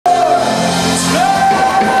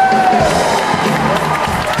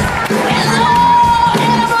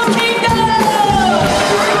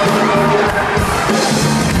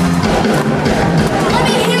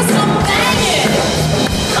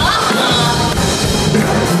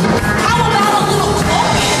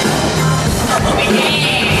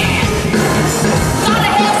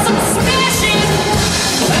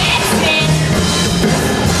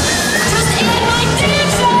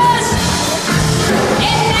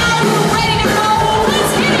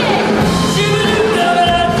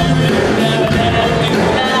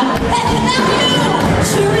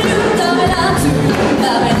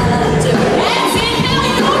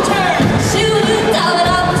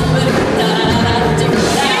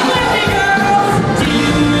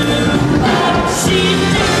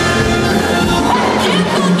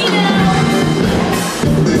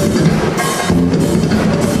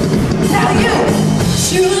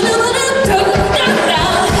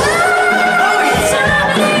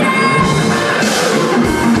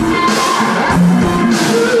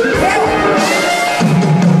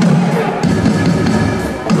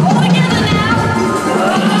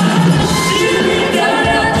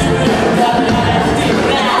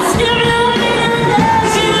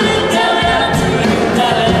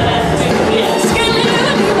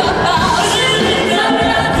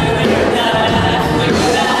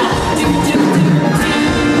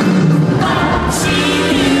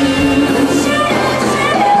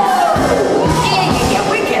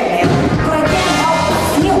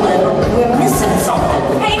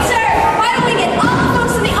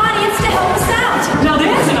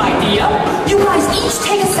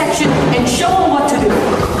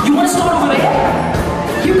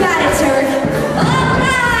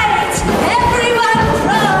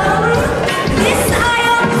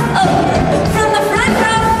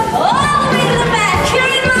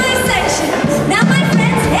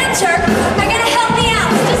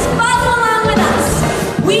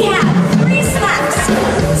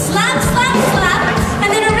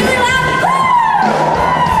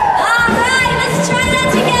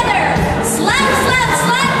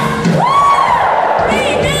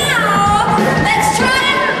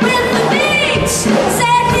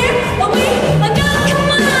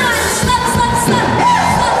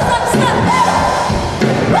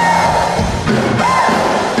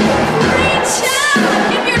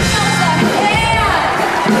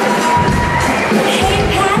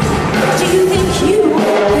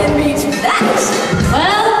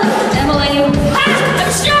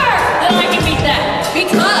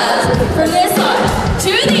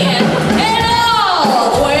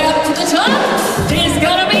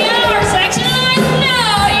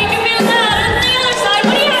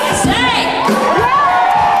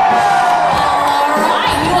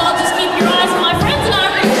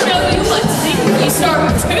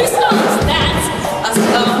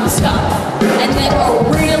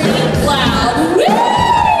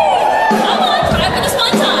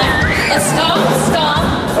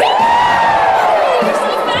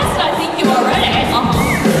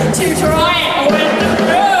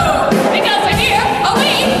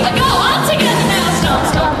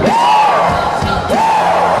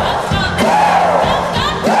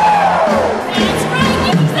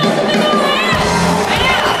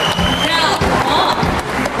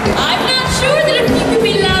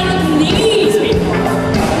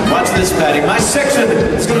section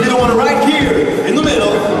is going to be the one right here in the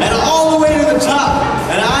middle and all the way to the top.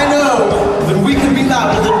 And I know that we can be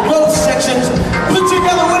louder than both sections put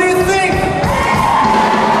together. What do you think?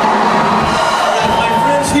 All right, my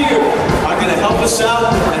friends here are going to help us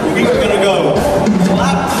out, and we are going to go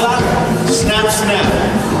clap, clap, snap, snap.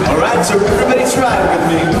 All right, so everybody try it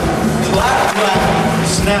with me. Clap, clap,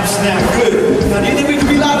 snap, snap. Good. Now, do you think we can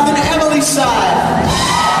be louder?